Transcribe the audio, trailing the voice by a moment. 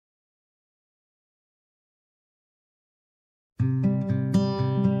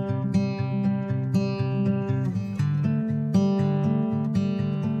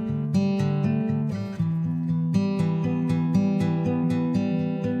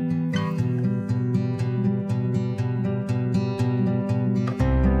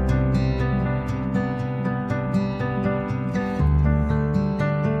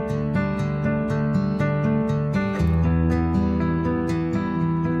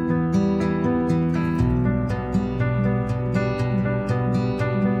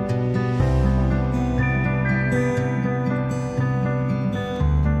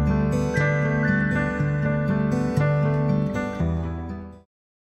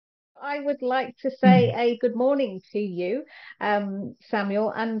I would like to say a good morning to you,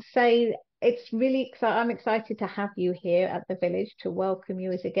 Samuel, and say it's really exciting. I'm excited to have you here at the village to welcome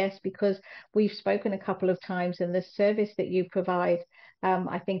you as a guest because we've spoken a couple of times, and the service that you provide,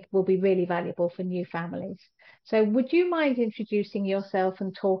 I think, will be really valuable for new families. So, would you mind introducing yourself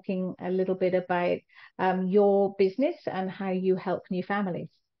and talking a little bit about your business and how you help new families?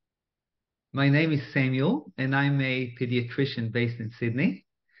 My name is Samuel, and I'm a pediatrician based in Sydney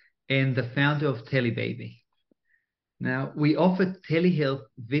and the founder of Telebaby. Now, we offer telehealth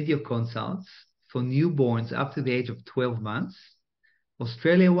video consults for newborns up to the age of 12 months,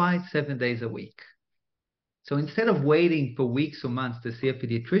 Australia-wide, 7 days a week. So instead of waiting for weeks or months to see a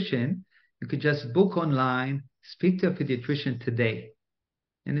pediatrician, you could just book online, speak to a pediatrician today.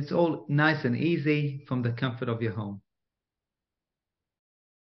 And it's all nice and easy from the comfort of your home.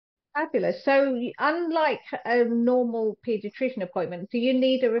 Fabulous. So, unlike a normal pediatrician appointment, do you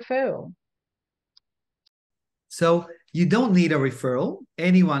need a referral? So you don't need a referral.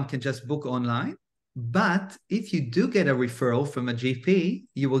 Anyone can just book online. But if you do get a referral from a GP,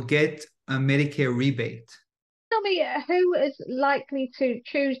 you will get a Medicare rebate. Tell me, who is likely to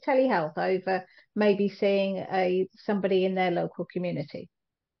choose telehealth over maybe seeing somebody in their local community?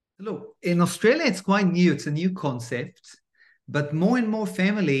 Look, in Australia, it's quite new. It's a new concept. But more and more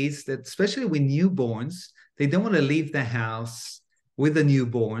families, that especially with newborns, they don't want to leave the house with a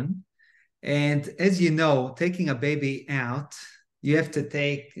newborn. And as you know, taking a baby out, you have to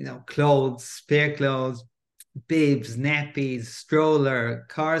take, clothes, spare clothes, bibs, nappies, stroller,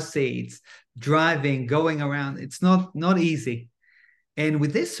 car seats, driving, going around. It's not easy. And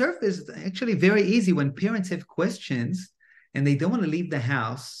with this service, it's actually very easy when parents have questions and they don't want to leave the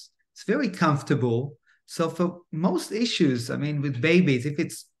house. It's very comfortable. So for most issues, I mean, with babies, if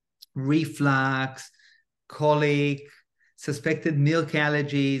it's reflux, colic, suspected milk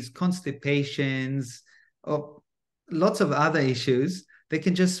allergies, constipations, or lots of other issues, they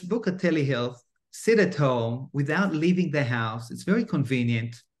can just book a telehealth, sit at home without leaving the house. It's very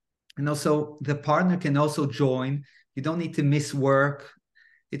convenient. And also the partner can also join. You don't need to miss work.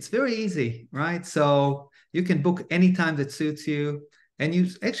 It's very easy, right? So you can book any time that suits you. And you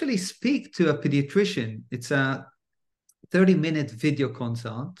actually speak to a pediatrician. It's a 30-minute video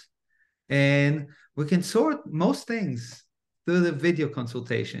consult. And we can sort most things through the video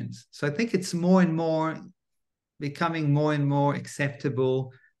consultations. So I think it's more and more becoming more and more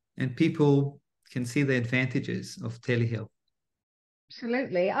acceptable, and people can see the advantages of telehealth.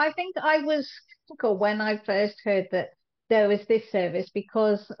 Absolutely. I think I was skeptical when I first heard that there was this service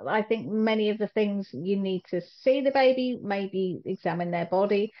because I think many of the things you need to see the baby, maybe examine their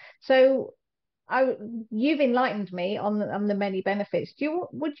body. So I, you've enlightened me on the many benefits.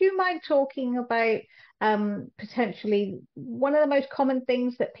 Would you mind talking about potentially one of the most common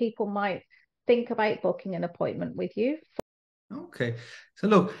things that people might think about booking an appointment with you? Okay. So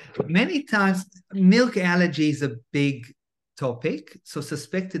look, many times milk allergy is a big topic. So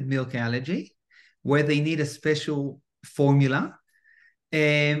suspected milk allergy, where they need a special formula.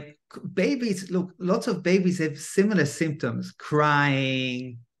 And babies, look, lots of babies have similar symptoms: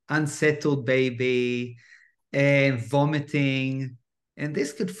 crying, unsettled baby, and vomiting. And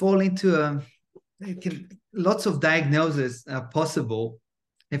this could fall into lots of diagnoses are possible.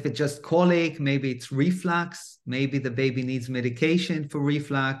 If it's just colic, maybe it's reflux, maybe the baby needs medication for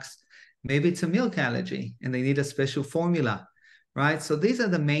reflux, maybe it's a milk allergy and they need a special formula, right? So these are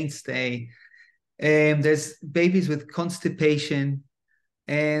the mainstay. There's babies with constipation,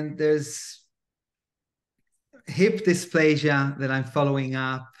 and there's hip dysplasia that I'm following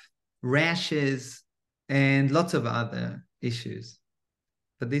up, rashes, and lots of other issues.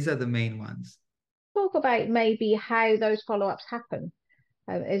 But these are the main ones. Talk about maybe how those follow-ups happen.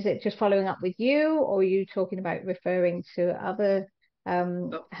 Is it just following up with you, or are you talking about referring to other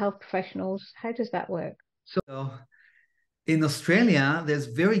health professionals? How does that work? So in Australia, there's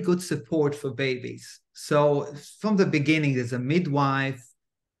very good support for babies. So from the beginning, there's a midwife,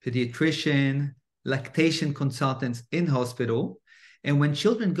 pediatrician, lactation consultants in hospital. And when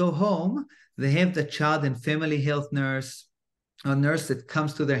children go home, they have the child and family health nurse, a nurse that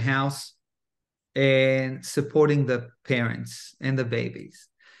comes to their house and supporting the parents and the babies.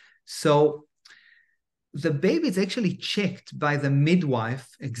 So the baby is actually checked by the midwife,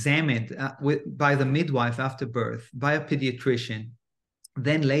 examined by the midwife after birth, by a pediatrician,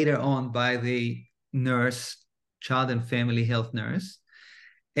 then later on by the nurse, child and family health nurse,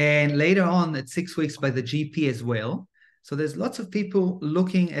 and later on at 6 weeks by the GP as well. So there's lots of people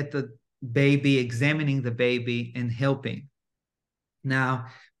looking at the baby, examining the baby and helping. Now,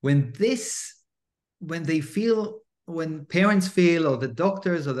 when they feel when parents feel, or the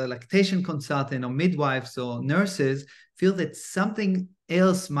doctors or the lactation consultant or midwives or nurses feel that something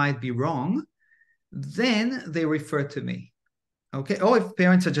else might be wrong, then they refer to me. Okay. Or if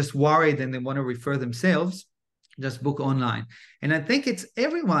parents are just worried and they want to refer themselves, just book online. And I think it's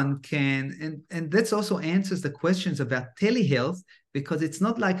everyone can, and that also answers the questions about telehealth, because it's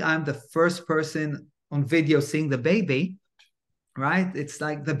not like I'm the first person on video seeing the baby, right? It's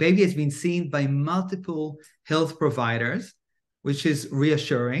like the baby has been seen by multiple health providers, which is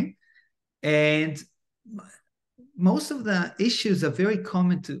reassuring. And most of the issues are very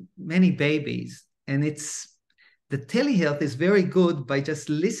common to many babies. And the telehealth is very good by just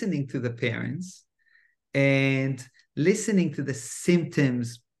listening to the parents and listening to the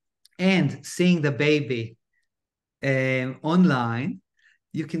symptoms and seeing the baby online.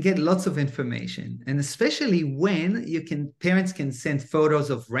 You can get lots of information, and especially when parents can send photos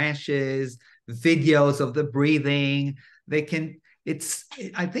of rashes, videos of the breathing. I think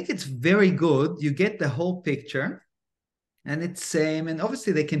it's very good. You get the whole picture, and and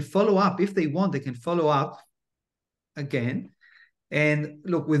obviously they can follow up if they want. They can follow up again. And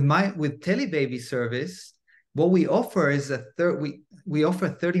look, with Telebaby service, what we offer is we offer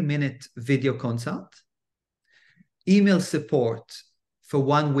a 30-minute video consult, email support for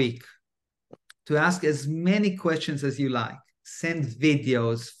 1 week to ask as many questions as you like. Send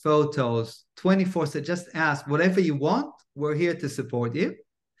videos, photos, 24. So just ask whatever you want. We're here to support you.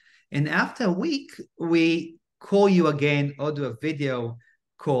 And after a week, we call you again or do a video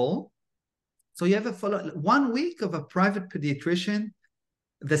call. So you have a 1 week of a private pediatrician,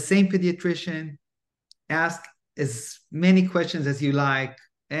 the same pediatrician, ask as many questions as you like,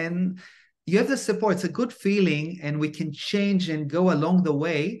 and you have the support. It's a good feeling, and we can change and go along the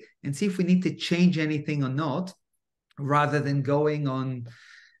way and see if we need to change anything or not, rather than going on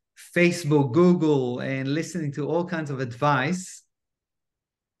Facebook, Google, and listening to all kinds of advice.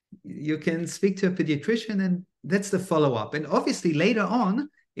 You can speak to a pediatrician, and that's the follow-up. And obviously later on,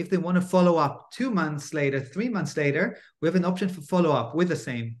 if they want to follow up 2 months later, 3 months later, we have an option for follow-up with the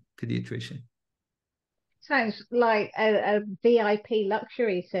same pediatrician. Sounds like a VIP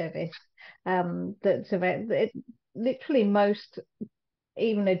luxury service. That's about literally most,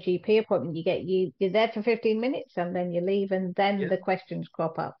 even a GP appointment, you're there for 15 minutes and then you leave, and then the questions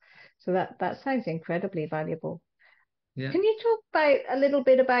crop up. So that sounds incredibly valuable. Yeah. Can you talk a little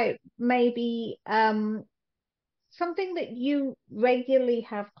bit about maybe something that you regularly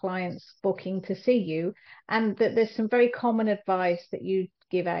have clients booking to see you, and that there's some very common advice that you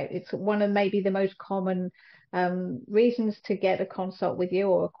give out? It's one of maybe the most common reasons to get a consult with you,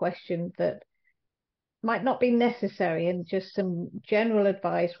 or a question that might not be necessary, and just some general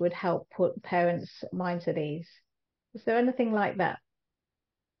advice would help put parents' minds at ease. Is there anything like that?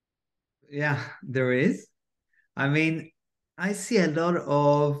 Yeah, there is. I mean, I see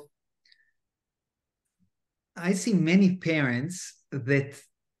many parents that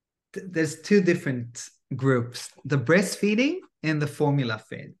there's two different groups: the breastfeeding and the formula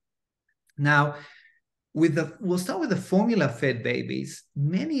fed. Now, we'll start with the formula fed babies.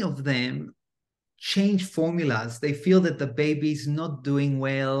 Many of them change formulas. They feel that the baby's not doing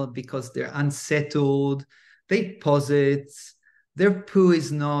well because they're unsettled. They posit, their poo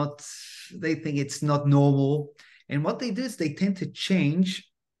they think it's not normal. And what they do is they tend to change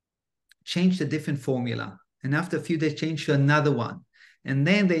the different formula. And after a few days, change to another one. And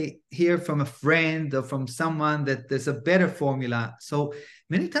then they hear from a friend or from someone that there's a better formula. So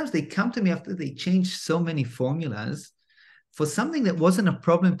many times they come to me after they change so many formulas for something that wasn't a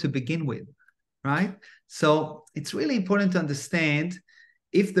problem to begin with, right? So it's really important to understand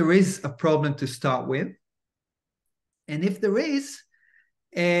if there is a problem to start with. And if there is,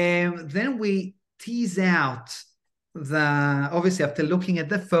 then we tease out obviously after looking at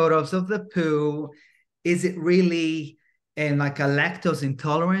the photos of the poo, is it really like a lactose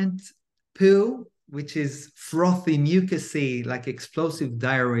intolerant poo, which is frothy, mucousy, like explosive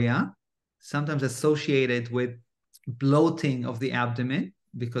diarrhea, sometimes associated with bloating of the abdomen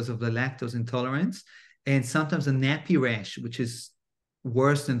because of the lactose intolerance, and sometimes a nappy rash, which is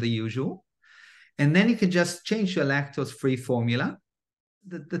worse than the usual. And then you can just change your lactose-free formula.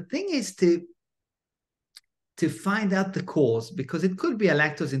 The thing is to find out the cause, because it could be a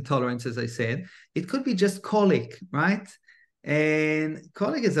lactose intolerance, as I said. It could be just colic, right? And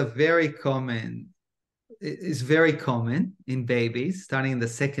colic is very common in babies, starting in the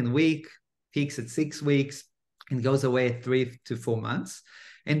second week, peaks at 6 weeks, and goes away at 3 to 4 months.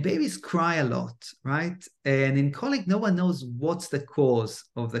 And babies cry a lot, right? And in colic, no one knows what's the cause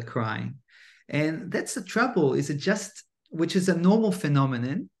of the crying. And that's the trouble. Which is a normal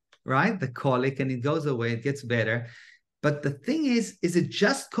phenomenon. right? The colic, and it goes away, it gets better. But the thing is it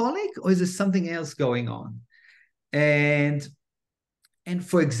just colic or is there something else going on? And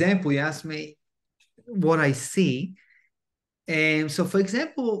for example, you asked me what I see. And so, for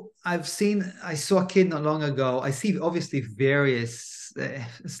example, I saw a kid not long ago. I see obviously various,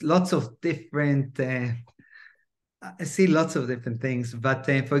 lots of different, I see lots of different things. But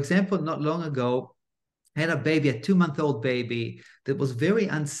for example, not long ago, I had a baby, a 2-month-old baby that was very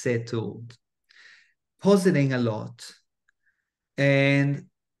unsettled, positing a lot. And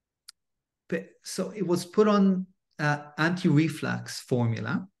so it was put on anti-reflux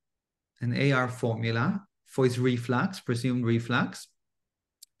formula, an AR formula for his reflux, presumed reflux.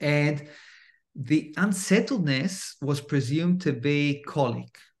 And the unsettledness was presumed to be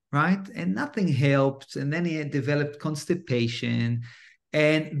colic, right? And nothing helped. And then he had developed constipation.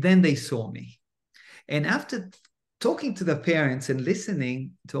 And then they saw me. And after talking to the parents and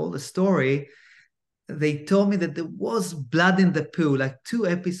listening to all the story, they told me that there was blood in the poo, like 2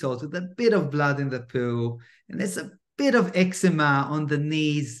 episodes with a bit of blood in the poo. And there's a bit of eczema on the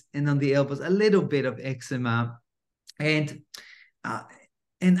knees and on the elbows, a little bit of eczema. And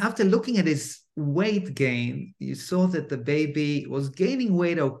after looking at his weight gain, you saw that the baby was gaining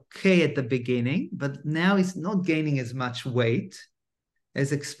weight okay at the beginning, but now he's not gaining as much weight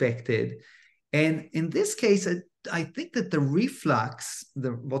as expected. And in this case, I think that the reflux,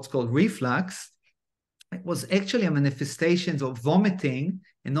 what's called reflux, it was actually a manifestation of vomiting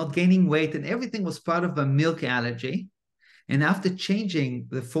and not gaining weight, and everything was part of a milk allergy. And after changing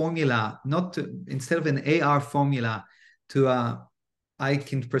the formula, instead of an AR formula to I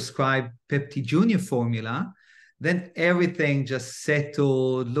can prescribe Pepti Junior formula, then everything just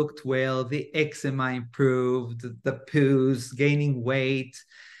settled, looked well, the eczema improved, the poos, gaining weight,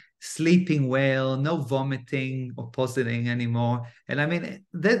 sleeping well, no vomiting or positing anymore. And I mean,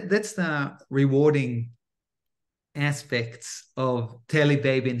 that's the rewarding aspects of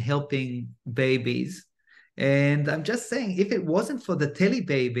Telebaby and helping babies. And I'm just saying, if it wasn't for the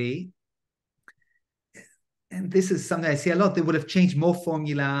Telebaby, and this is something I see a lot, they would have changed more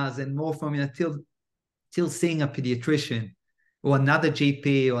formulas and more formula till seeing a pediatrician or another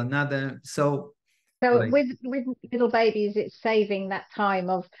GP or another. So with little babies, it's saving that time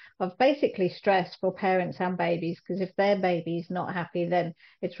of basically stress for parents and babies, because if their baby's not happy, then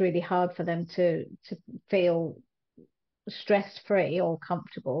it's really hard for them to feel stress-free or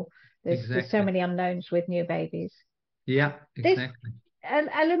comfortable. There's so many unknowns with new babies. Yeah, exactly.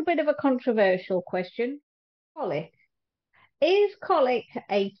 A little bit of a controversial question. Colic. Is colic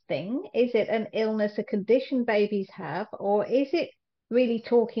a thing? Is it an illness, a condition babies have, or is it really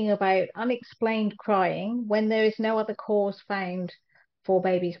talking about unexplained crying when there is no other cause found for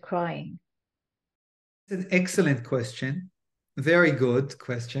babies crying? It's an excellent question. Very good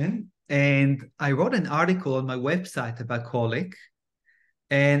question. And I wrote an article on my website about colic,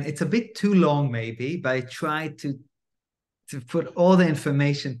 and it's a bit too long maybe, but I tried to put all the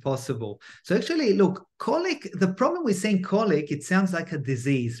information possible. So actually, look, colic, the problem with saying colic, it sounds like a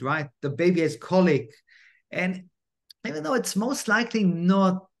disease, right? The baby has colic. And even though it's most likely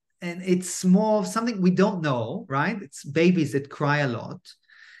not, and it's more something we don't know, right? It's babies that cry a lot.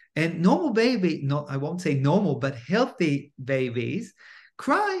 And normal baby, I won't say normal, but healthy babies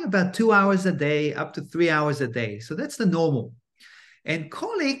cry about 2 hours a day, up to 3 hours a day. So that's the normal. And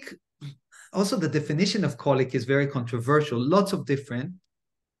colic, also the definition of colic is very controversial. Lots of different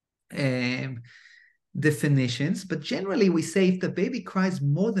definitions, but generally we say if the baby cries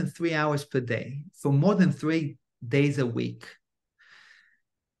more than 3 hours per day for more than 3 days a week,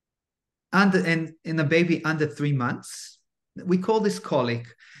 and in a baby under 3 months, we call this colic.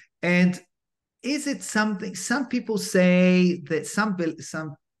 And is it something? Some people say that some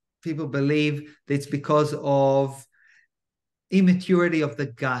people believe that it's because of immaturity of the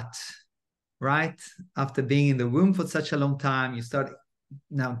gut, right? After being in the womb for such a long time, you start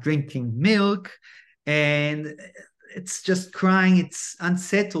now drinking milk and it's just crying. It's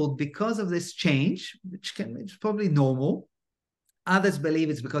unsettled because of this change, it's probably normal. Others believe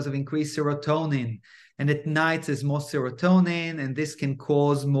it's because of increased serotonin. And at night there's more serotonin, and this can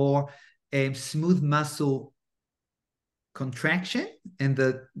cause more smooth muscle contraction. And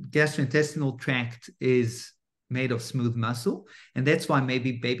the gastrointestinal tract is made of smooth muscle. And that's why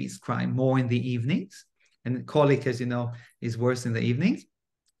maybe babies cry more in the evenings. And colic, as you know, is worse in the evenings.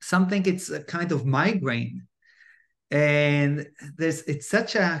 Some think it's a kind of migraine. And it's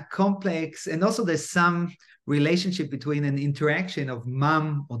such a complex, and also there's some relationship between an interaction of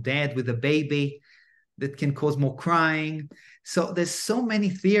mom or dad with a baby that can cause more crying. So there's so many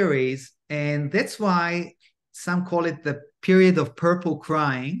theories, and that's why some call it the period of purple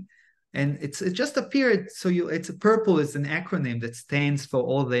crying, And it's just a period. So it's a purple is an acronym that stands for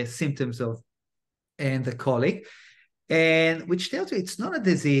all the symptoms of and the colic, and which tells you it's not a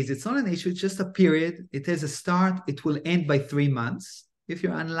disease, it's not an issue, it's just a period. It has a start, it will end by 3 months. If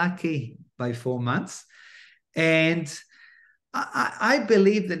you're unlucky, by 4 months. And I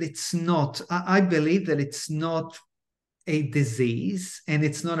believe that it's not. I believe that it's not a disease and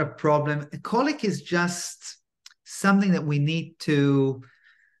it's not a problem. Colic is just something that we need to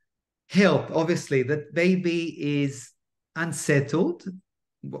help. Obviously, that baby is unsettled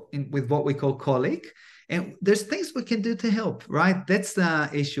with what we call colic, and there's things we can do to help, right? That's the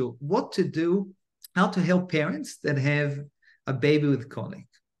issue. What to do, how to help parents that have a baby with colic.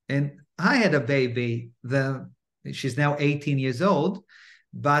 And I had a baby, she's now 18 years old,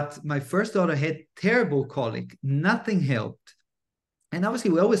 but my first daughter had terrible colic. Nothing helped. And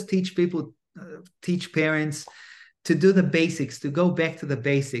obviously, we always teach people, teach parents to do the basics, to go back to the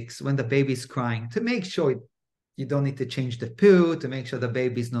basics when the baby's crying, to make sure you don't need to change the poo, to make sure the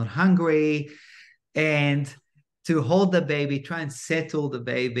baby's not hungry, and to hold the baby, try and settle the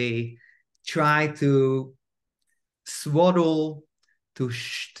baby, try to swaddle, to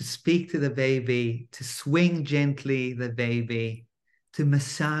speak to the baby, to swing gently the baby, to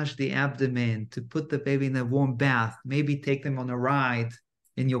massage the abdomen, to put the baby in a warm bath, maybe take them on a ride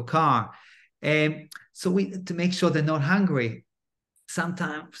in your car. So to make sure they're not hungry.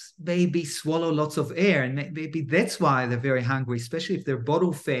 Sometimes babies swallow lots of air, and maybe that's why they're very hungry, especially if they're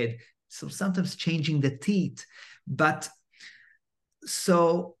bottle fed. So sometimes changing the teeth. But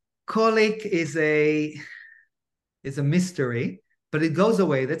so colic is a mystery, but it goes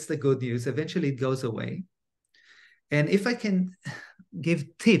away. That's the good news. Eventually it goes away. And if I can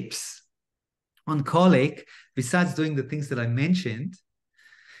give tips on colic, besides doing the things that I mentioned,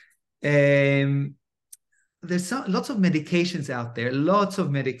 there's lots of medications out there, lots of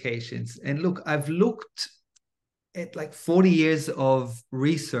medications. And look, I've looked at like 40 years of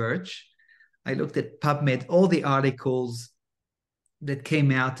research. I looked at PubMed, all the articles that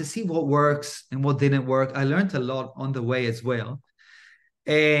came out to see what works and what didn't work. I learned a lot on the way as well.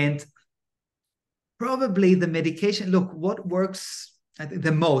 And probably the medication, look, what works, I think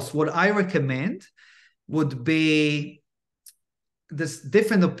the most, what I recommend would be, there's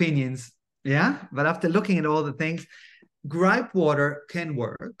different opinions, yeah? But after looking at all the things, gripe water can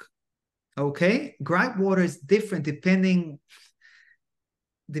work, okay? Gripe water is different depending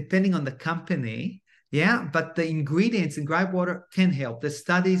on the company, yeah? But the ingredients in gripe water can help. There's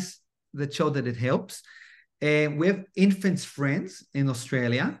studies that show that it helps. We have Infant's Friends in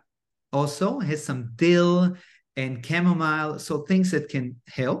Australia, also has some dill and chamomile, so things that can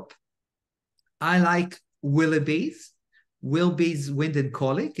help. I like Willoughby's Wind and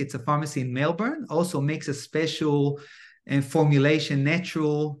Colic. It's a pharmacy in Melbourne, also makes a special formulation,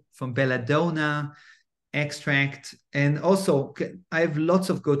 natural, from belladonna extract. And also I have lots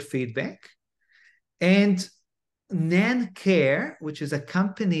of good feedback. And Nan Care, which is a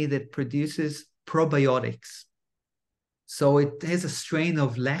company that produces probiotics. So it has a strain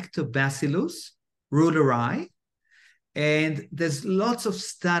of Lactobacillus reuteri, and there's lots of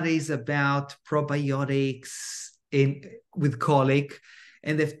studies about probiotics with colic,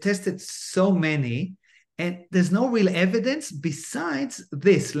 and they've tested so many, and there's no real evidence besides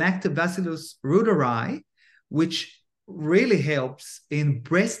this Lactobacillus reuteri, which really helps in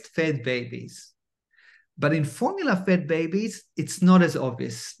breastfed babies. But in formula-fed babies, it's not as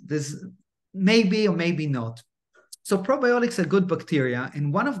obvious. There's maybe or maybe not. So probiotics are good bacteria.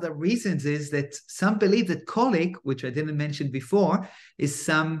 And one of the reasons is that some believe that colic, which I didn't mention before, is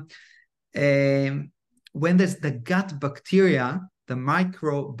when there's the gut bacteria, the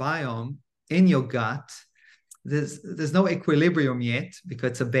microbiome in your gut, there's no equilibrium yet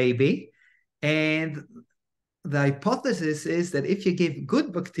because it's a baby. And the hypothesis is that if you give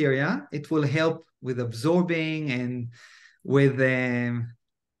good bacteria, it will help with absorbing and with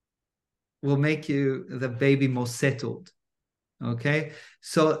will make the baby more settled. Okay.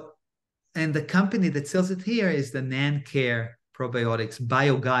 So, and the company that sells it here is the Nan Care probiotics,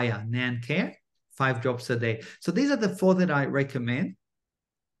 BioGaia, Nan Care, 5 drops a day. So these are the 4 that I recommend.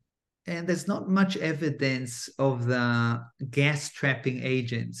 And there's not much evidence of the gas trapping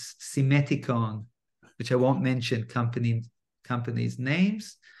agents, Simeticone, which I won't mention companies'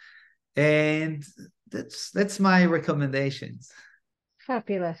 names. And that's my recommendations.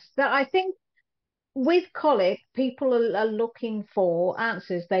 Fabulous. I think with colic, people are looking for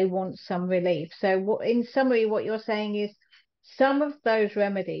answers. They want some relief. So in summary, what you're saying is some of those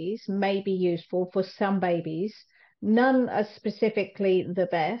remedies may be useful for some babies. None are specifically the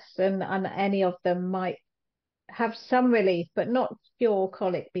best, and any of them might have some relief, but not cure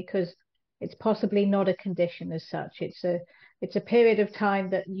colic, because it's possibly not a condition as such. It's a period of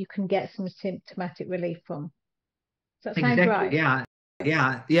time that you can get some symptomatic relief from. Does that sound Exactly. right?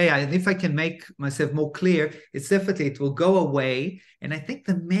 Yeah. And if I can make myself more clear, it's definitely, it will go away. And I think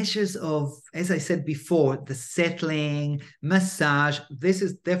the measures of, as I said before, the settling, massage, this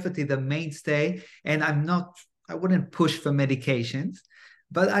is definitely the mainstay. And I wouldn't push for medications.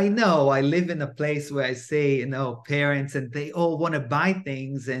 But I know I live in a place where I say, parents, and they all want to buy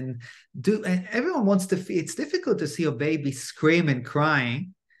things and everyone wants to feel, it's difficult to see a baby scream and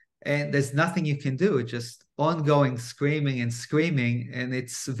crying, and there's nothing you can do. It's just ongoing screaming and screaming, and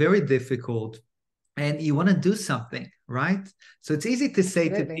it's very difficult. And you want to do something, right? So it's easy to say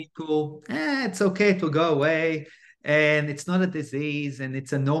to Absolutely. people, it's okay, it will go away, and it's not a disease, and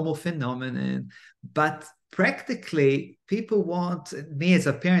it's a normal phenomenon. But practically, people want, me as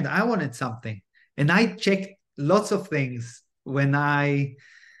a parent, I wanted something. And I checked lots of things when I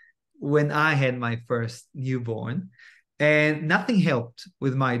had my first newborn, and nothing helped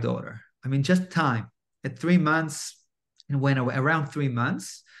with my daughter. I mean, just time. At 3 months, and went around 3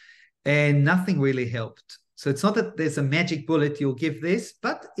 months, and nothing really helped. So it's not that there's a magic bullet you'll give this,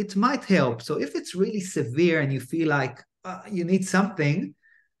 but it might help. So if it's really severe and you feel like you need something,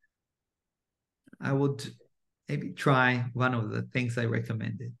 I would maybe try one of the things I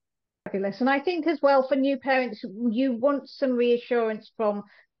recommended. Fabulous. And I think as well for new parents, you want some reassurance from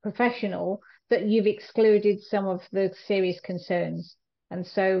professional that you've excluded some of the serious concerns. And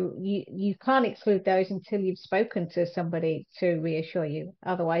so you can't exclude those until you've spoken to somebody to reassure you.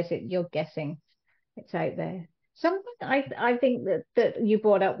 Otherwise, you're guessing. It's out there. Something I think that you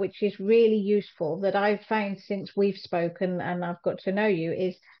brought up, which is really useful, that I've found since we've spoken and I've got to know you,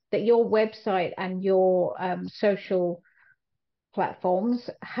 is that your website and your social platforms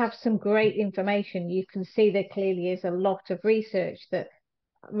have some great information. You can see there clearly is a lot of research that,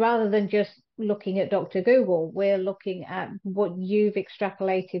 rather than just looking at Dr. Google, we're looking at what you've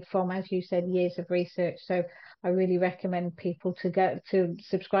extrapolated from, as you said, years of research. So I really recommend people to go to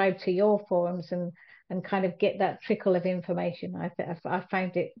subscribe to your forums and kind of get that trickle of information. I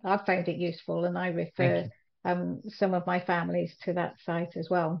found it useful, and I refer some of my families to that site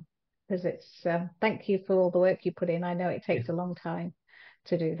as well, because it's thank you for all the work you put in. I know it takes a long time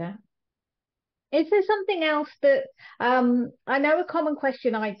to do that. Is there something else that I know a common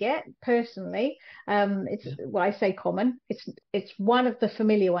question I get personally? It's well, I say common. It's one of the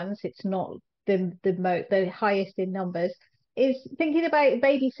familiar ones. It's not the highest in numbers. Is thinking about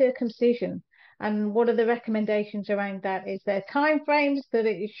baby circumcision and what are the recommendations around that? Is there time frames that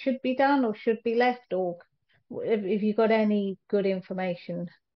it should be done or should be left, or if you got any good information?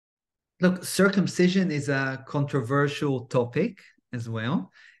 Look, circumcision is a controversial topic as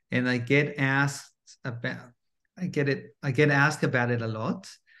well, and I get asked about I get asked about it a lot.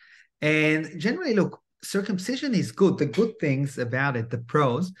 And generally, look, circumcision is good. The good things about it, the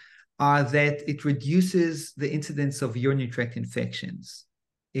pros, are that it reduces the incidence of urinary tract infections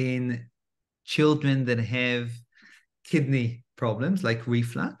in children that have kidney problems like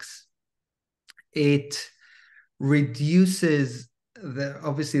reflux. It reduces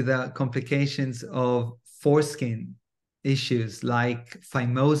obviously the complications of foreskin issues like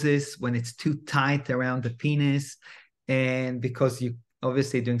phimosis when it's too tight around the penis, and because you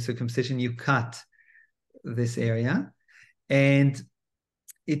obviously doing circumcision you cut this area, and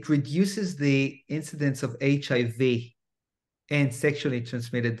it reduces the incidence of HIV and sexually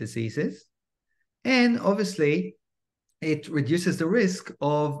transmitted diseases, and obviously it reduces the risk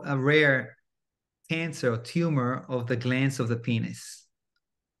of a rare cancer or tumor of the glands of the penis.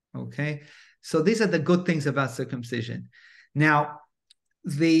 Okay, so these are the good things about circumcision. Now,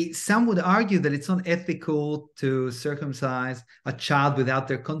 some would argue that it's not ethical to circumcise a child without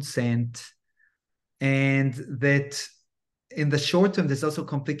their consent, and that in the short term there's also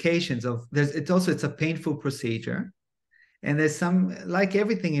complications of it's a painful procedure, and there's some, like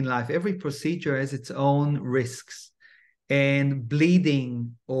everything in life, every procedure has its own risks. And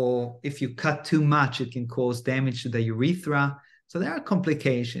bleeding, or if you cut too much, it can cause damage to the urethra. So there are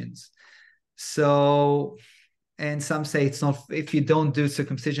complications. So, and some say it's not, if you don't do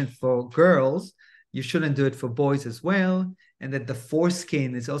circumcision for girls, you shouldn't do it for boys as well. And that the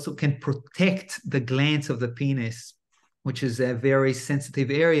foreskin is also can protect the glands of the penis, which is a very sensitive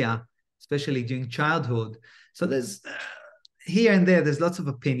area, especially during childhood. So there's here and there's lots of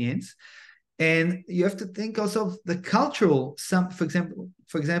opinions. And you have to think also of the cultural, for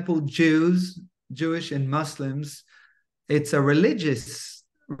example, Jewish and Muslims, it's a religious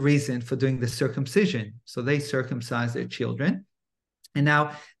reason for doing the circumcision. So they circumcise their children. And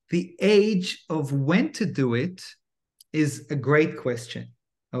now the age of when to do it is a great question.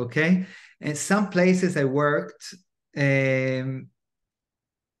 Okay. And some places I worked,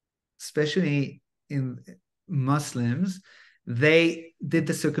 especially in Muslims, they did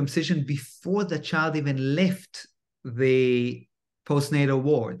the circumcision before the child even left the postnatal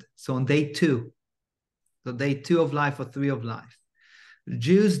ward. So on day 2. So day 2 of life or 3 of life.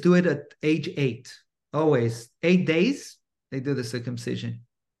 Jews do it at age 8. Always. 8 days, they do the circumcision.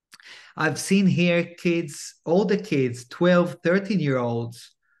 I've seen here kids, older kids, 12,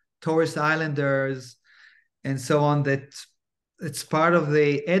 13-year-olds, Torres Islanders, and so on, that it's part of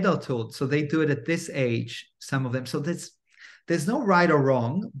the adulthood. So they do it at this age, some of them. So there's no right or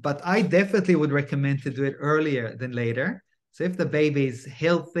wrong, but I definitely would recommend to do it earlier than later. So if the baby is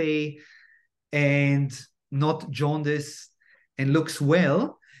healthy and not jaundiced and looks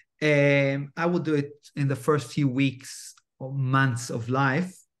well, I would do it in the first few weeks or months of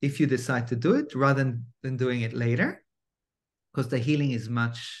life if you decide to do it, rather than doing it later, because the healing is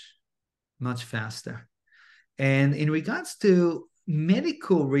much, much faster. And in regards to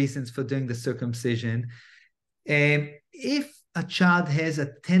medical reasons for doing the circumcision, if a child has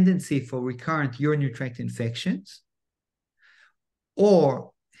a tendency for recurrent urinary tract infections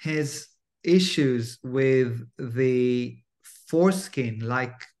or has issues with the foreskin,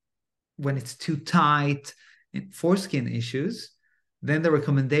 like when it's too tight, and foreskin issues, then the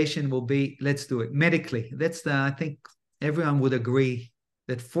recommendation will be, let's do it medically. I think everyone would agree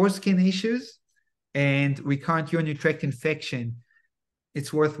that foreskin issues and recurrent urinary tract infection,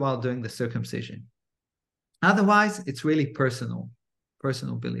 it's worthwhile doing the circumcision. Otherwise, it's really personal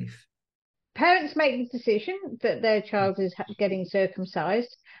belief. Parents make the decision that their child is getting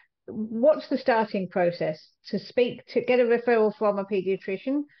circumcised. What's the starting process? To get a referral from a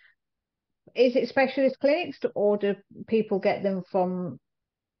paediatrician? Is it specialist clinics, or do people get them from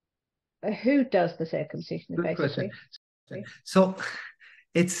who does the circumcision? Good basically question. So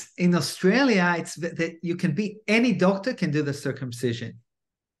it's in Australia, it's that you can be, any doctor can do the circumcision.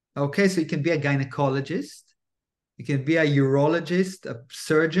 Okay, so you can be a gynecologist, you can be a urologist, a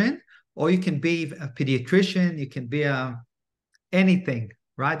surgeon, or you can be a pediatrician, you can be anything,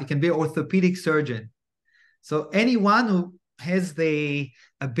 right? You can be an orthopedic surgeon. So anyone who has the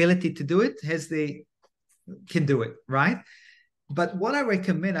ability to do it can do it, right? But what I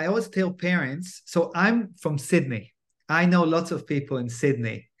recommend, I always tell parents, so I'm from Sydney. I know lots of people in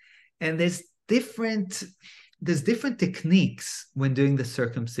Sydney, and there's different techniques when doing the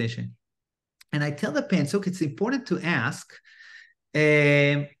circumcision. And I tell the parents, look, it's important to ask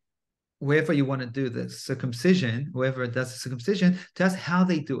wherever you want to do the circumcision, whoever does the circumcision, to ask how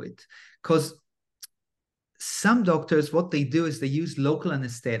they do it. Because some doctors, what they do is they use local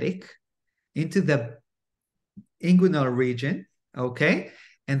anesthetic into the inguinal region, okay?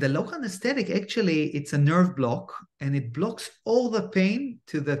 And the local anesthetic, actually, it's a nerve block, and it blocks all the pain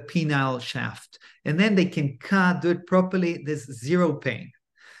to the penile shaft. And then they can do it properly. There's zero pain.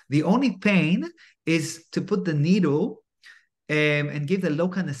 The only pain is to put the needle and give the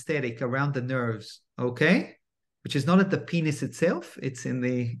local anesthetic around the nerves, okay? Which is not at the penis itself, it's in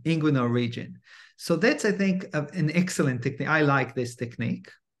the inguinal region. So that's, I think, an excellent technique. I like this technique.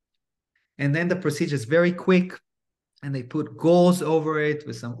 And then the procedure is very quick, and they put gauze over it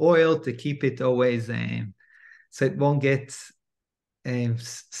with some oil to keep it always, so it won't get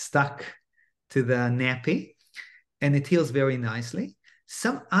stuck to the nappy, and it heals very nicely.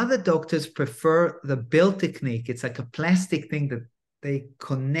 Some other doctors prefer the bell technique. It's like a plastic thing that they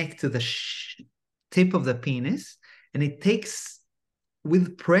connect to the tip of the penis, and it takes,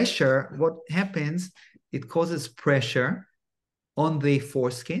 with pressure, what happens, it causes pressure on the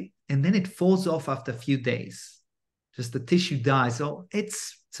foreskin, and then it falls off after a few days. Just the tissue dies. So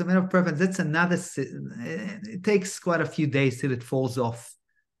it's a matter of preference. That's another, it takes quite a few days till it falls off.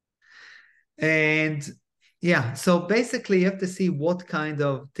 And yeah, so basically you have to see what kind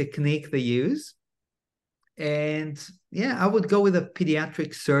of technique they use. And yeah, I would go with a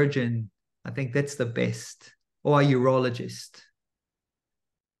pediatric surgeon. I think that's the best, or a urologist.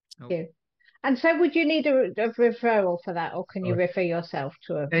 Okay. And so would you need a referral for that, or can you refer yourself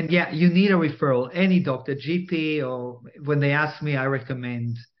to a... And yeah, you need a referral. Any doctor, GP, or when they ask me, I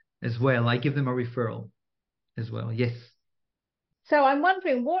recommend as well. I give them a referral as well, yes. So I'm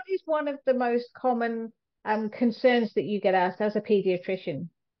wondering, what is one of the most common concerns that you get asked as a pediatrician?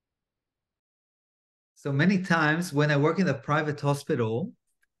 So many times when I work in a private hospital,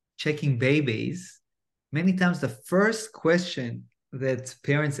 checking babies, many times the first question that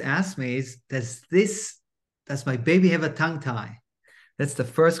parents ask me is, does my baby have a tongue tie? That's the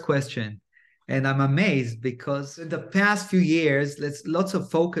first question. And I'm amazed because in the past few years, there's lots of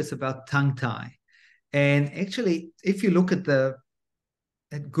focus about tongue tie. And actually, if you look at the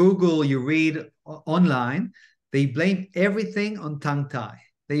at Google, you read online, they blame everything on tongue tie.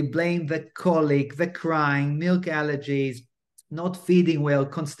 They blame the colic, the crying, milk allergies, not feeding well,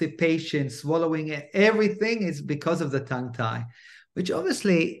 constipation, swallowing. Everything is because of the tongue tie, which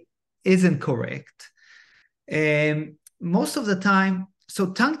obviously isn't correct. And most of the time,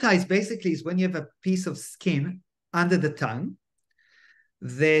 so tongue ties basically is when you have a piece of skin under the tongue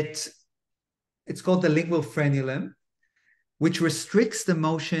that it's called the lingual frenulum, which restricts the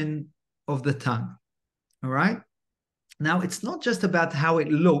motion of the tongue. All right. Now, it's not just about how it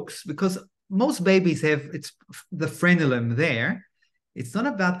looks, because most babies have it's the frenulum there. It's not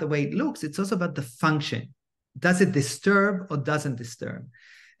about the way it looks. It's also about the function. Does it disturb or doesn't disturb?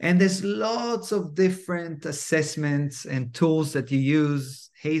 And there's lots of different assessments and tools that you use,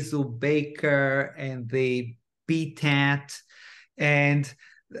 Hazel Baker and the BTAT. And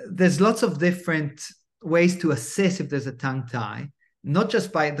there's lots of different ways to assess if there's a tongue tie, not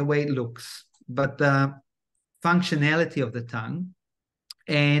just by the way it looks, but the functionality of the tongue.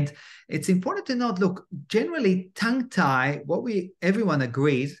 And it's important to note, look, generally tongue tie, everyone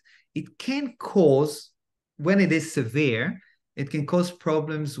agrees, it can cause, when it is severe, it can cause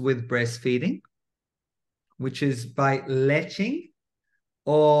problems with breastfeeding, which is by latching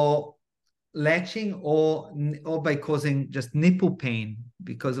or by causing just nipple pain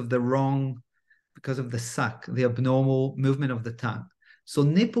because of the suck, the abnormal movement of the tongue. So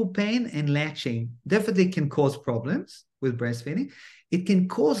nipple pain and latching definitely can cause problems with breastfeeding. It can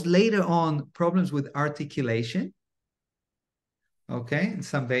cause later on problems with articulation, okay, in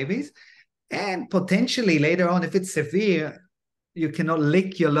some babies. And potentially later on, if it's severe, you cannot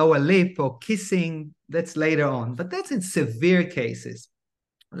lick your lower lip or kissing, that's later on. But that's in severe cases.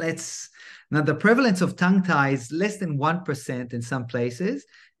 Now the prevalence of tongue tie is less than 1% in some places,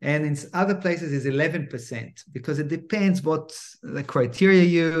 and in other places is 11%, because it depends what the criteria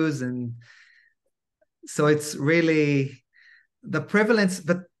use. And so it's really the prevalence,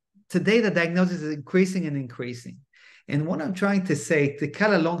 but today the diagnosis is increasing and increasing. And what I'm trying to say, to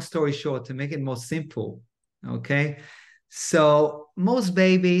cut a long story short, to make it more simple, okay? So most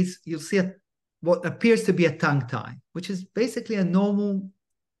babies, you'll see what appears to be a tongue tie, which is basically a normal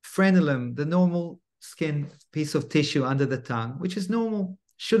frenulum, the normal skin piece of tissue under the tongue, which is normal,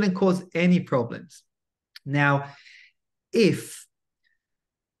 shouldn't cause any problems. Now, if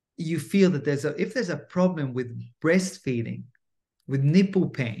you feel that there's a problem with breastfeeding, with nipple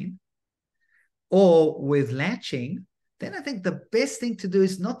pain, or with latching, then I think the best thing to do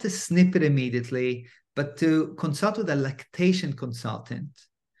is not to snip it immediately, but to consult with a lactation consultant.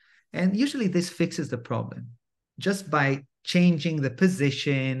 And usually this fixes the problem just by changing the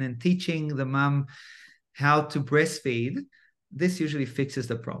position and teaching the mom how to breastfeed. This usually fixes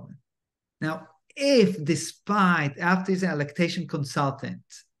the problem. Now, if despite after using a lactation consultant,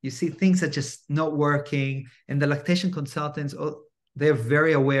 you see things are just not working, and the lactation consultants, they're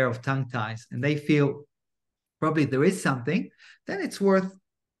very aware of tongue ties and they feel probably there is something, then it's worth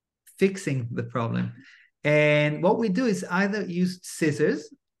fixing the problem. And what we do is either use scissors,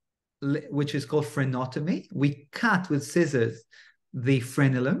 which is called frenotomy. We cut with scissors the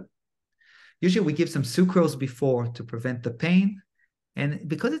frenulum. Usually we give some sucrose before to prevent the pain. And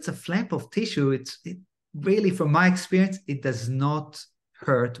because it's a flap of tissue, it really, from my experience, it does not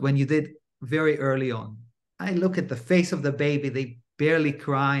hurt when you did very early on. I look at the face of the baby, they barely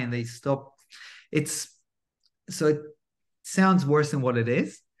cry and they stop. So it sounds worse than what it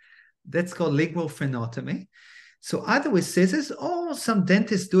is. That's called lingual frenotomy. So either with scissors, or some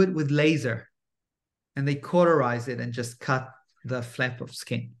dentists do it with laser, and they cauterize it and just cut the flap of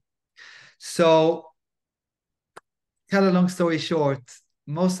skin. So, cut a long story short,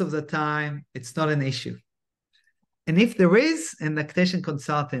 most of the time it's not an issue. And if there is, and the lactation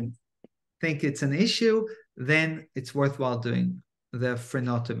consultant think it's an issue, then it's worthwhile doing the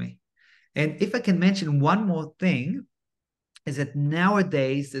frenotomy. And if I can mention one more thing, is that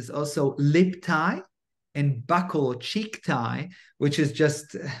nowadays there's also lip tie and buckle or cheek tie, which is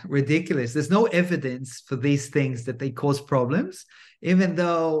just ridiculous. There's no evidence for these things that they cause problems, even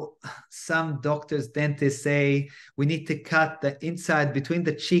though some doctors, dentists say we need to cut the inside between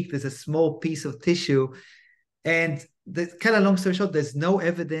the cheek. There's a small piece of tissue. And the kind of long story short, there's no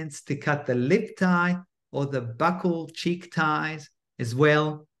evidence to cut the lip tie or the buckle cheek ties as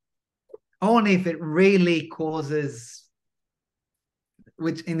well, only if it really causes,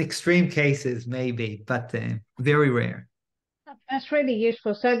 which in extreme cases maybe, but very rare. That's really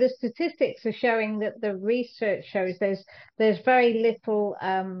useful. So the statistics are showing that the research shows there's very little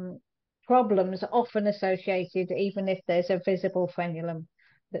problems often associated, even if there's a visible frenulum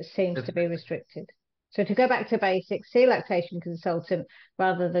that seems to be restricted. So to go back to basics, see a lactation consultant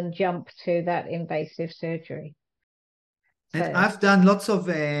rather than jump to that invasive surgery. And So I've done lots of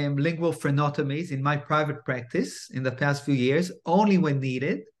lingual frenotomies in my private practice in the past few years, only when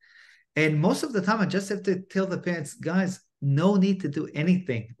needed. And most of the time, I just have to tell the parents, guys, no need to do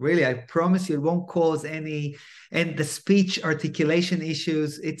anything. Really, I promise you, it won't cause any. And the speech articulation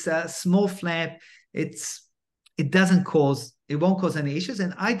issues, it's a small flap. It won't cause any issues.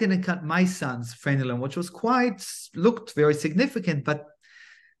 And I didn't cut my son's frenulum, which looked very significant, but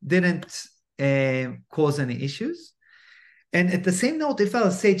didn't cause any issues. And at the same note, if I'll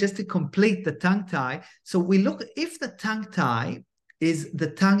say just to complete the tongue tie, so we look if the tongue tie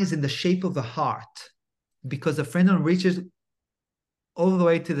the tongue is in the shape of a heart, because the frenulum reaches all the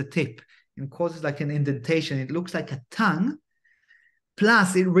way to the tip and causes like an indentation. It looks like a tongue.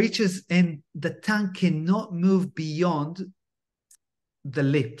 Plus, it reaches and the tongue cannot move beyond the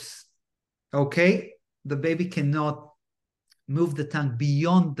lips. Okay? The baby cannot move the tongue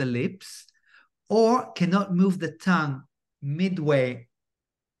beyond the lips or cannot move the tongue midway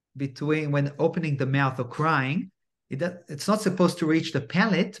between when opening the mouth or crying. It's not supposed to reach the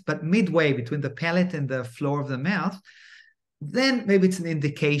palate, but midway between the palate and the floor of the mouth, then maybe it's an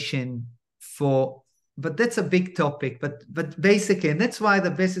indication for, but that's a big topic. But basically, and that's why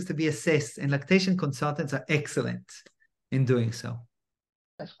the best is to be assessed, and lactation consultants are excellent in doing so.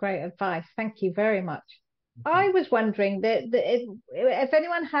 that's great advice. Thank you very much. I was wondering that if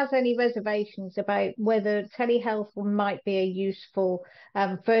anyone has any reservations about whether telehealth might be a useful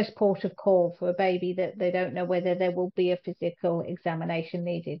first port of call for a baby, that they don't know whether there will be a physical examination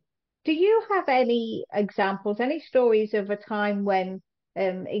needed. Do you have any examples, any stories of a time when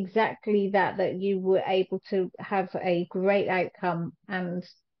exactly that you were able to have a great outcome,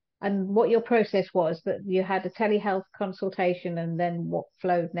 and what your process was, that you had a telehealth consultation and then what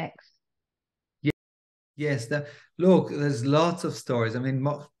flowed next? Yes, look, there's lots of stories. I mean,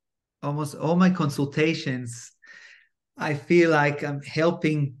 almost all my consultations, I feel like I'm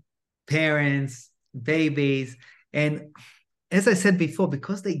helping parents, babies. And as I said before,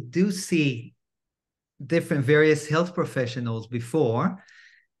 because they do see different various health professionals before,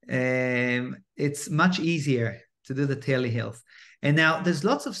 it's much easier to do the telehealth. And now there's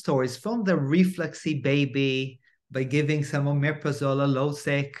lots of stories from the refluxy baby by giving some omeprazole or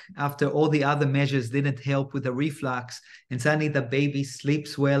Losec after all the other measures didn't help with the reflux, and suddenly the baby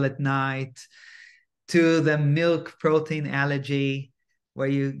sleeps well at night, to the milk protein allergy, where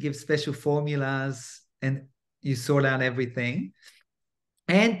you give special formulas and you sort out everything.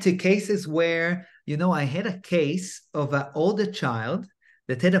 And to cases where, I had a case of an older child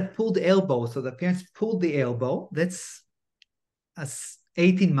that had a pulled elbow. So the parents pulled the elbow. That's a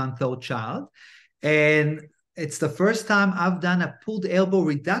 18-month-old child. And it's the first time I've done a pulled elbow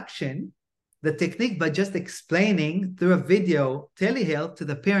reduction, the technique, by just explaining through a video telehealth to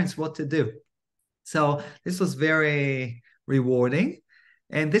the parents what to do. So this was very rewarding.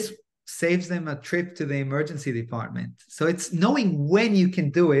 And this saves them a trip to the emergency department. So it's knowing when you can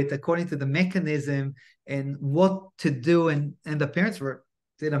do it according to the mechanism and what to do. And the parents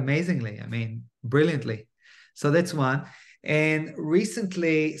did amazingly. I mean, brilliantly. So that's one. And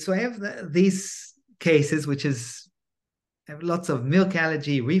recently, so I have these cases, which is I have lots of milk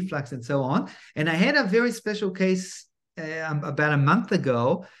allergy, reflux, and so on. And I had a very special case about a month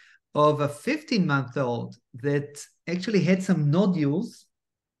ago of a 15-month-old that actually had some nodules,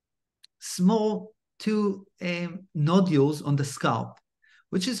 small nodules on the scalp,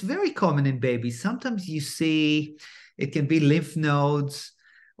 which is very common in babies. Sometimes you see it can be lymph nodes,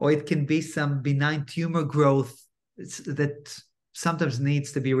 or it can be some benign tumor growth that sometimes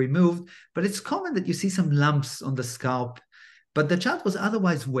needs to be removed, but it's common that you see some lumps on the scalp. But the child was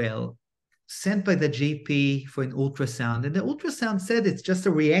otherwise well, sent by the GP for an ultrasound, and the ultrasound said it's just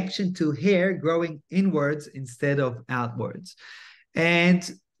a reaction to hair growing inwards instead of outwards. And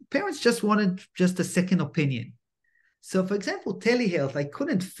parents just wanted just a second opinion. So, for example, telehealth, I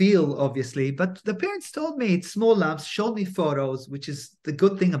couldn't feel, obviously, but the parents told me it's small lumps, showed me photos, which is the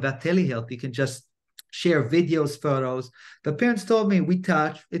good thing about telehealth. You can just share videos, photos. The parents told me, we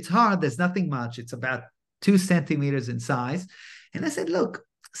touch, it's hard, there's nothing much. It's about 2 centimeters in size. And I said, look,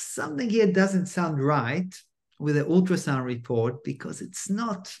 something here doesn't sound right with the ultrasound report, because it's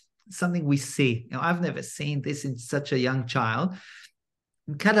not something we see. I've never seen this in such a young child.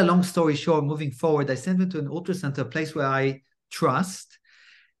 And cut a long story short, moving forward, I sent him to an ultrasound, to a place where I trust.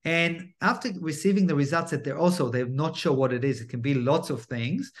 And after receiving the results that they're not sure what it is, it can be lots of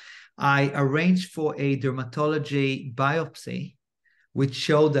things, I arranged for a dermatology biopsy, which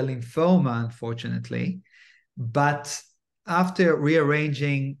showed a lymphoma, unfortunately. But after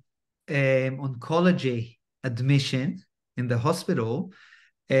rearranging oncology admission in the hospital,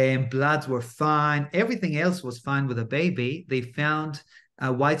 and bloods were fine. Everything else was fine with the baby. They found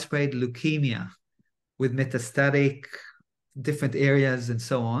a widespread leukemia with metastatic different areas and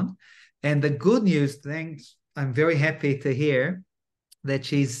so on. And the good news, thanks, I'm very happy to hear that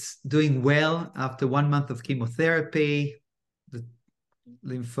she's doing well after 1 month of chemotherapy. The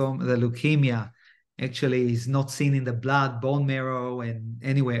lymphoma, the leukemia actually is not seen in the blood, bone marrow, and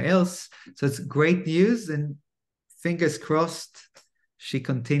anywhere else. So it's great news, and fingers crossed she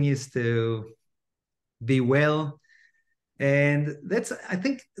continues to be well. And that's, I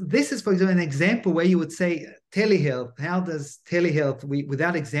think this is, for example, an example where you would say telehealth. How does telehealth,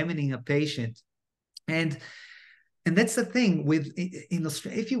 without examining a patient? And that's the thing with in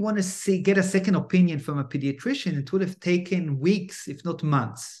Australia, if you want to get a second opinion from a pediatrician, it would have taken weeks, if not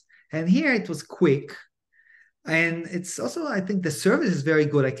months. And here it was quick. And it's also, I think the service is very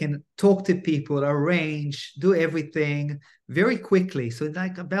good. I can talk to people, arrange, do everything very quickly. So in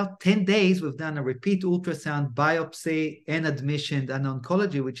like about 10 days, we've done a repeat ultrasound, biopsy, and admission and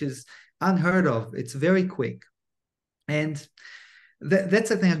oncology, which is unheard of. It's very quick. And that's,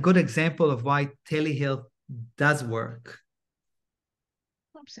 I think, a good example of why telehealth does work.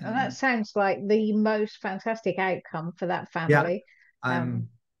 And that sounds like the most fantastic outcome for that family. Yeah,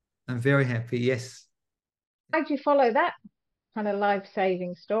 I'm very happy. Yes. How do you follow that kind of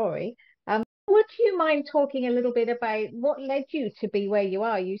life-saving story? Would you mind talking a little bit about what led you to be where you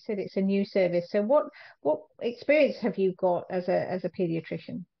are? You said it's a new service. So what experience have you got as a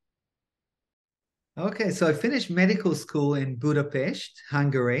pediatrician? Okay, so I finished medical school in Budapest,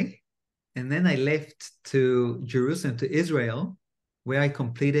 Hungary, and then I left to Jerusalem, to Israel, where I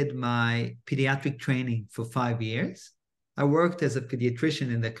completed my pediatric training for 5 years. I worked as a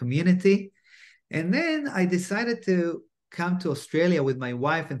pediatrician in the community. And then I decided to come to Australia with my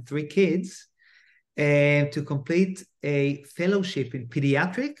wife and 3 kids and to complete a fellowship in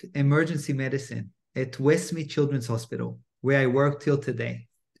pediatric emergency medicine at Westmead Children's Hospital, where I work till today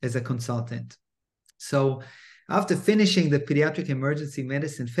as a consultant. So after finishing the pediatric emergency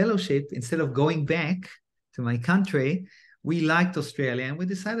medicine fellowship, instead of going back to my country, we liked Australia and we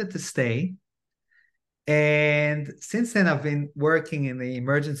decided to stay. And since then, I've been working in the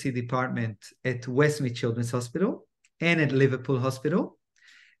emergency department at Westmead Children's Hospital and at Liverpool Hospital.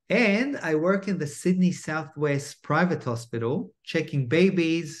 And I work in the Sydney Southwest Private Hospital, checking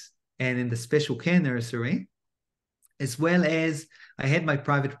babies and in the special care nursery, as well as I had my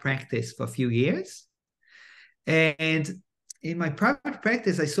private practice for a few years. And in my private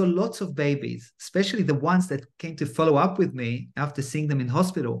practice, I saw lots of babies, especially the ones that came to follow up with me after seeing them in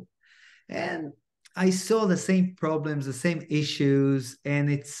hospital. And I saw the same problems, the same issues, and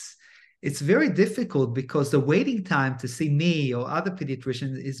it's very difficult because the waiting time to see me or other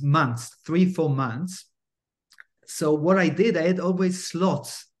pediatricians is months, 3-4 months. So what I did, I had always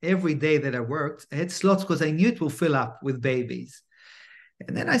slots every day that I worked. I had slots because I knew it will fill up with babies.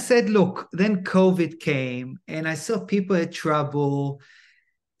 And then I said, look, then COVID came and I saw people had trouble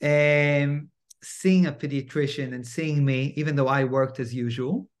seeing a pediatrician and seeing me, even though I worked as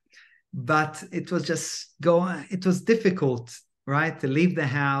usual. But it was it was difficult, right, to leave the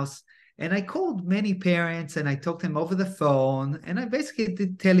house. And I called many parents and I talked to them over the phone and I basically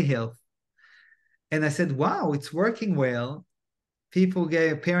did telehealth. And I said, wow, it's working well.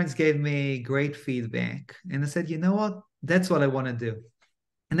 Parents gave me great feedback. And I said, you know what? That's what I want to do.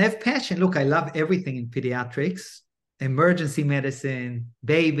 And I have passion. Look, I love everything in pediatrics, emergency medicine,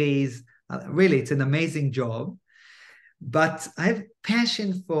 babies. Really, it's an amazing job. But I have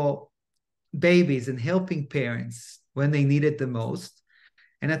passion for babies and helping parents when they need it the most.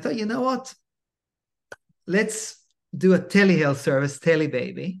 And I thought, you know what? Let's do a telehealth service,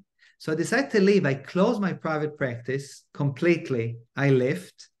 Telebaby. So I decided to leave. I closed my private practice completely. I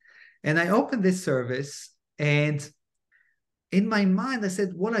left and I opened this service. And in my mind, I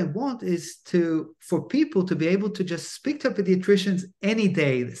said, what I want is for people to be able to just speak to pediatricians any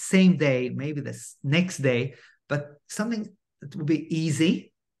day, the same day, maybe the next day, but something that will be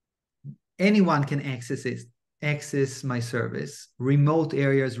easy. Anyone can access my service, remote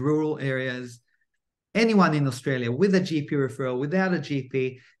areas, rural areas, anyone in Australia with a GP referral, without a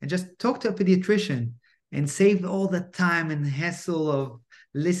GP, and just talk to a pediatrician and save all the time and hassle of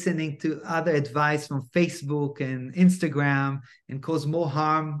listening to other advice from Facebook and Instagram and cause more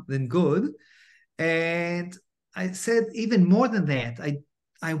harm than good. And I said, even more than that,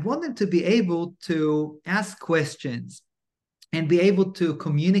 I want them to be able to ask questions and be able to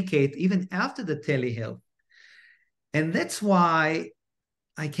communicate even after the telehealth. And that's why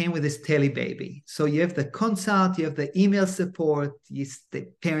I came with this Telebaby. So you have the consult, you have the email support, the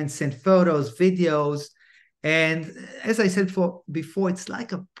parents send photos, videos. And as I said before, it's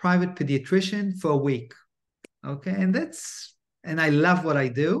like a private pediatrician for a week. Okay. And I love what I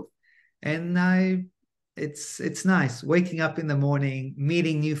do. And it's nice waking up in the morning,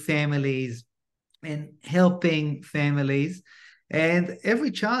 meeting new families and helping families. And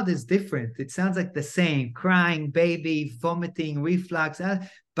every child is different. It sounds like the same: crying, baby, vomiting, reflux.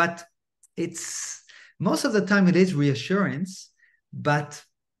 But it's most of the time it is reassurance, but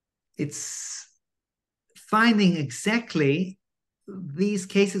it's finding exactly these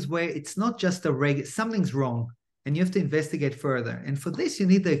cases where it's not just something's wrong and you have to investigate further. And for this, you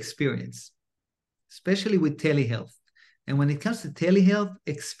need the experience, especially with telehealth. And when it comes to telehealth,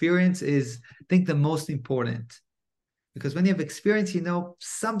 experience is, I think, the most important. Because when you have experience, you know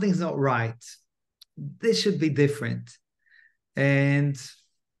something's not right. This should be different. And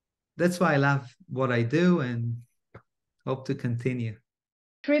that's why I love what I do and hope to continue.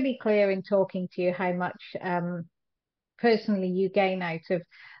 It's really clear in talking to you how much personally you gain out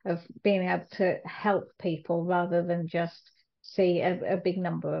of being able to help people rather than just see a big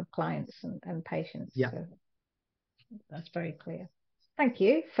number of clients and patients. Yeah. So that's very clear. Thank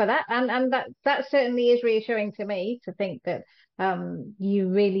you for that. And that certainly is reassuring to me to think that you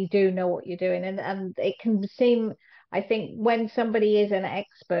really do know what you're doing. And it can seem, I think, when somebody is an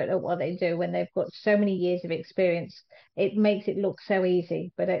expert at what they do, when they've got so many years of experience, it makes it look so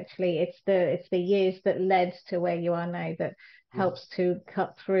easy. But actually, it's the years that led to where you are now that helps to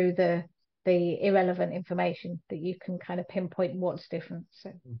cut through the irrelevant information, that you can kind of pinpoint what's different.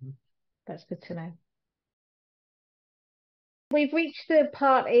 So that's good to know. We've reached the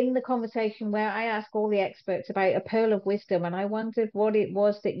part in the conversation where I ask all the experts about a pearl of wisdom, and I wondered what it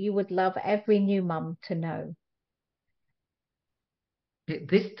was that you would love every new mum to know.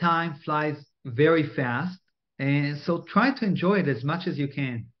 This time flies very fast, and so try to enjoy it as much as you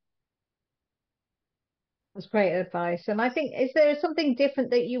can. That's great advice. And I think, is there something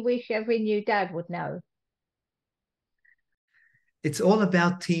different that you wish every new dad would know? It's all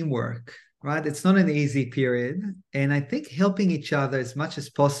about teamwork, right? It's not an easy period. And I think helping each other as much as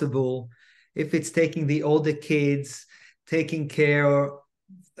possible, if it's taking the older kids, taking care of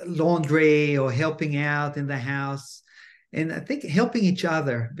laundry or helping out in the house. And I think helping each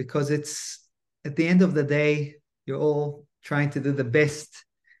other, because it's at the end of the day, you're all trying to do the best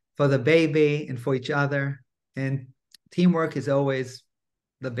for the baby and for each other. And teamwork is always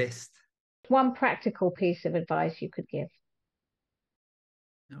the best. One practical piece of advice you could give.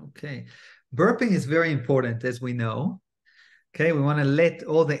 Okay. Burping is very important, as we know. Okay. We want to let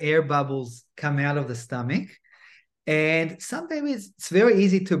all the air bubbles come out of the stomach. And some babies, it's very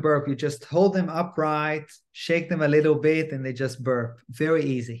easy to burp. You just hold them upright, shake them a little bit, and they just burp. Very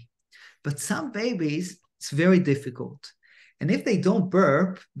easy. But some babies, it's very difficult. And if they don't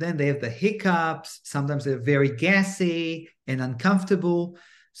burp, then they have the hiccups. Sometimes they're very gassy and uncomfortable.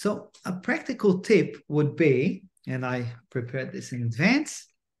 So a practical tip would be, and I prepared this in advance,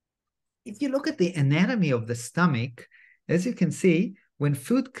 if you look at the anatomy of the stomach, as you can see, when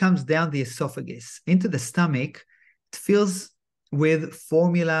food comes down the esophagus into the stomach, it fills with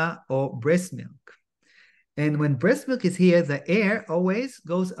formula or breast milk. And when breast milk is here, the air always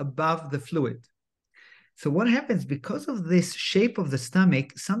goes above the fluid. So what happens, because of this shape of the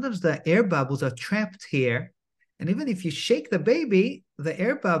stomach, sometimes the air bubbles are trapped here. And even if you shake the baby, the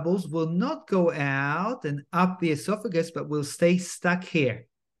air bubbles will not go out and up the esophagus, but will stay stuck here.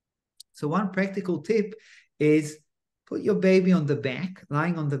 So one practical tip is put your baby on the back,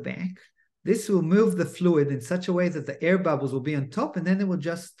 lying on the back. This will move the fluid in such a way that the air bubbles will be on top, and then it will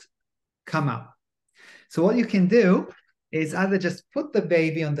just come up. So what you can do is either just put the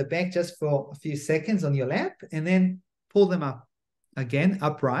baby on the back just for a few seconds on your lap and then pull them up again,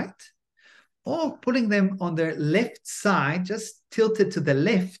 upright, or putting them on their left side, just tilted to the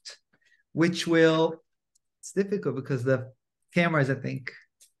left, which will, it's difficult because the camera is, I think,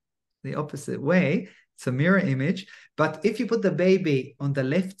 the opposite way. It's a mirror image. But if you put the baby on the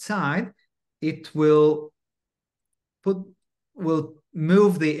left side, it will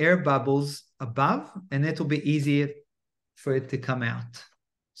move the air bubbles above, and it will be easier for it to come out.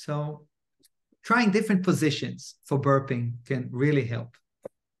 So trying different positions for burping can really help.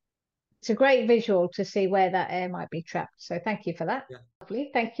 It's a great visual to see where that air might be trapped. So thank you for that. Yeah. Lovely,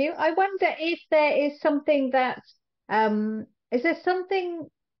 thank you. I wonder if there is something that, is there something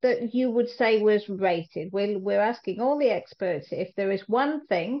that you would say was rated? We're asking all the experts if there is one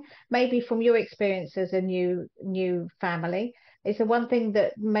thing, maybe from your experience as a new family, is there one thing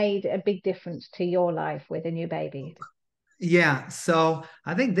that made a big difference to your life with a new baby? Yeah, so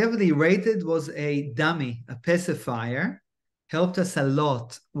I think definitely rated was a dummy, a pacifier. Helped us a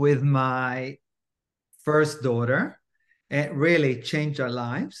lot with my first daughter. It really changed our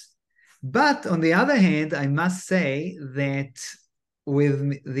lives. But on the other hand, I must say that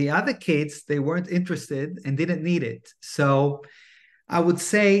with the other kids, they weren't interested and didn't need it. So I would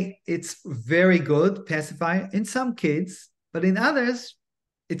say it's very good pacifier in some kids, but in others,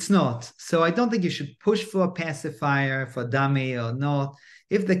 it's not. So I don't think you should push for a pacifier for dummy or not.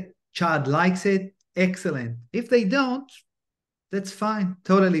 If the child likes it, excellent. If they don't, that's fine,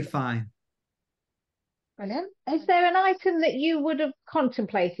 totally fine. Brilliant. Is there an item that you would have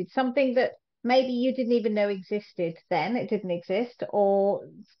contemplated, something that maybe you didn't even know existed then, it didn't exist, or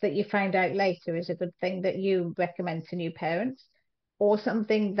that you found out later is a good thing that you recommend to new parents, or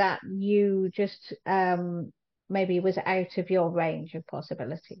something that you just maybe was out of your range of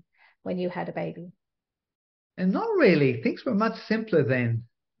possibility when you had a baby? And not really. Things were much simpler then.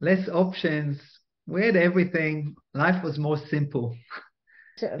 Less options. We had everything. Life was more simple.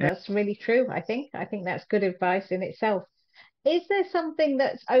 So And that's really true, I think. I think that's good advice in itself. Is there something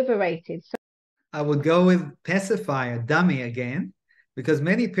that's overrated? So, I would go with pacifier, dummy again, because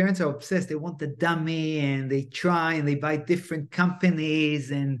many parents are obsessed. They want the dummy and they try and they buy different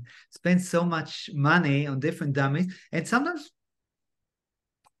companies and spend so much money on different dummies. And sometimes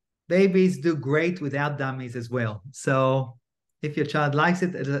babies do great without dummies as well. So if your child likes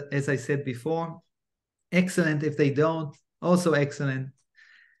it, as I said before, excellent. If they don't, also excellent.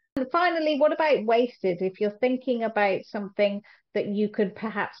 and finally, what about wasted? If you're thinking about something that you could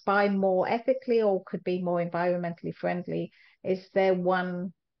perhaps buy more ethically or could be more environmentally friendly, is there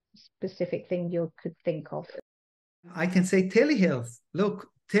one specific thing you could think of? I can say telehealth. Look,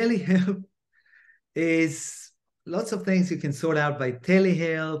 telehealth is lots of things you can sort out by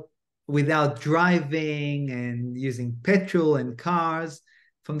telehealth without driving and using petrol and cars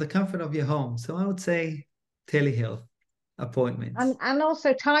from the comfort of your home. So I would say telehealth appointments. And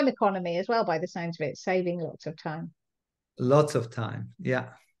also time economy as well, by the sounds of it, saving lots of time. Lots of time. Yeah.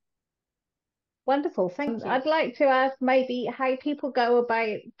 Wonderful, thank you. I'd like to ask maybe how people go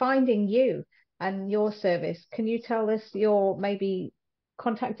about finding you and your service. Can you tell us your maybe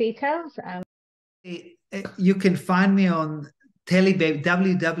contact details? And You can find me on Telebaby,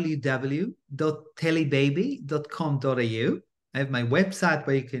 www.telebaby.com.au. I have my website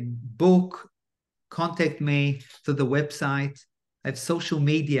where you can book, contact me through the website. I have social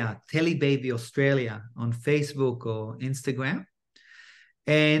media, Telebaby Australia on Facebook or Instagram.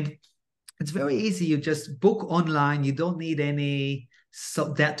 And it's very easy. You just book online. You don't need any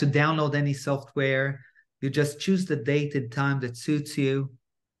that to download any software. You just choose the date and time that suits you.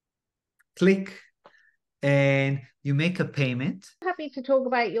 Click and you make a payment. happy to talk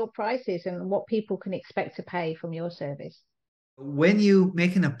about your prices and what people can expect to pay from your service. When you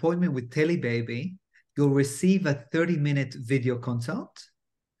make an appointment with Telebaby, you'll receive a 30-minute video consult,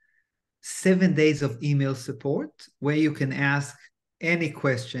 7 days of email support where you can ask any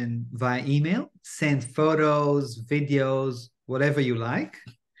question via email, send photos, videos, whatever you like.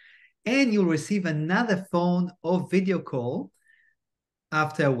 And you'll receive another phone or video call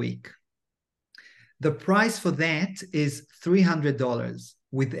after a week. The price for that is $300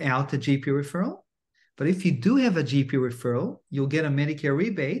 without a GP referral. But if you do have a GP referral, you'll get a Medicare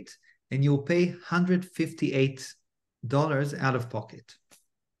rebate and you'll pay $158 out of pocket.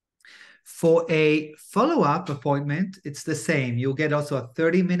 For a follow-up appointment, it's the same. You'll get also a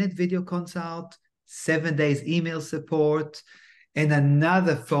 30-minute video consult, 7 days email support, and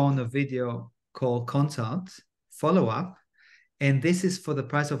another phone or video call consult follow-up. And this is for the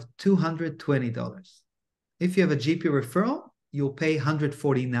price of $220. If you have a GP referral, you'll pay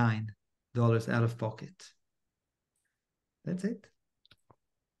 $149 out of pocket. That's it.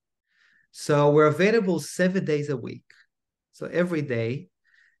 So we're available 7 days a week. So every day,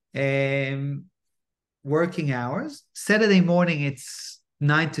 working hours. Saturday morning, it's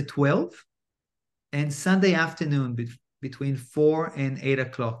 9 to 12. And Sunday afternoon, between 4 and 8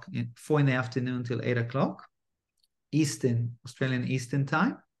 o'clock, 4 in the afternoon till 8 o'clock, Australian Eastern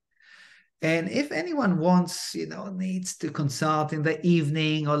time. And if anyone wants, needs to consult in the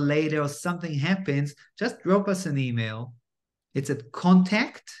evening or later or something happens, just drop us an email. It's at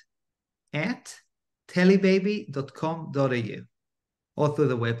contact@telebaby.com.au or through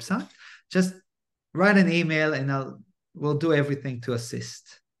the website. Just write an email and we'll do everything to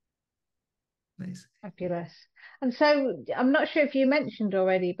assist. Nice. Fabulous. And so I'm not sure if you mentioned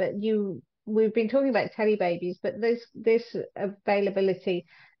already, but we've been talking about telebabies, but this availability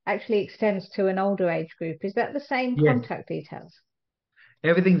actually extends to an older age group. Is that the same Yes. contact details?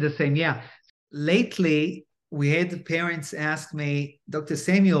 Everything's the same, yeah. Lately, we had the parents ask me, Dr.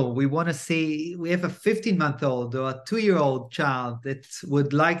 Samuel, we want to see, we have a 15-month-old or a 2-year-old child that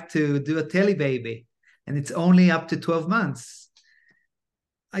would like to do a telebaby, and it's only up to 12 months.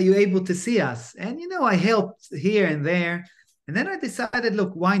 Are you able to see us? And, I helped here and there. And then I decided,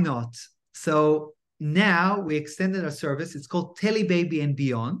 look, why not? So now we extended our service. It's called Telebaby and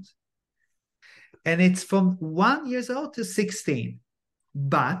Beyond. And it's from 1 year old to 16.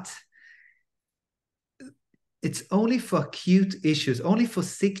 But it's only for acute issues, only for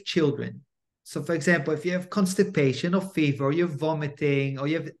sick children. So, for example, if you have constipation or fever, or you're vomiting, or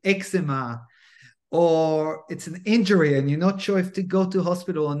you have eczema, or it's an injury and you're not sure if to go to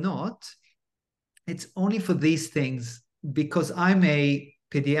hospital or not, it's only for these things. Because I'm a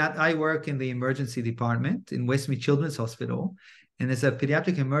pediatric, I work in the emergency department in Westmead Children's Hospital. And as a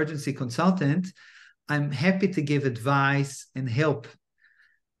pediatric emergency consultant, I'm happy to give advice and help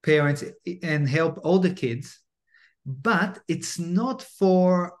parents and help older kids. But it's not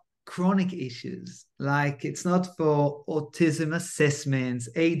for chronic issues. Like, it's not for autism assessments,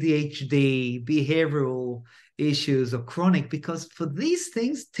 ADHD, behavioral issues, or chronic, because for these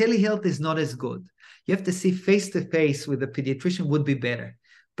things, telehealth is not as good. You have to see face-to-face with a pediatrician would be better.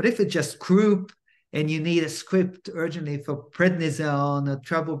 But if it's just croup and you need a script urgently for prednisone or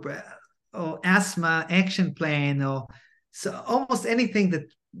trouble or asthma action plan, or so almost anything that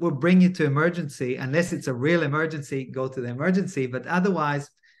will bring you to emergency, unless it's a real emergency, go to the emergency. But otherwise,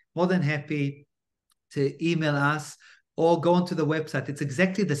 more than happy to email us or go onto the website. It's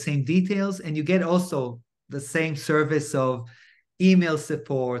exactly the same details, and you get also the same service of email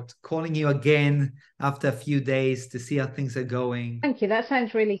support, calling you again after a few days to see how things are going. Thank you. That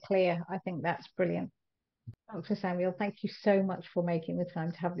sounds really clear. I think that's brilliant. Dr. Samuel, thank you so much for making the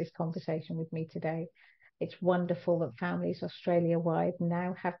time to have this conversation with me today. It's wonderful that families Australia-wide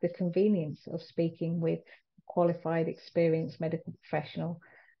now have the convenience of speaking with a qualified, experienced medical professional,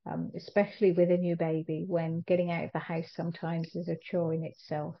 especially with a new baby, when getting out of the house sometimes is a chore in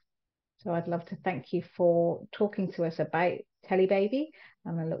itself. So I'd love to thank you for talking to us about Telebaby,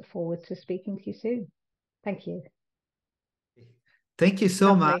 and I look forward to speaking to you soon. Thank you. Thank you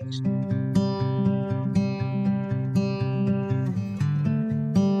so Lovely. much.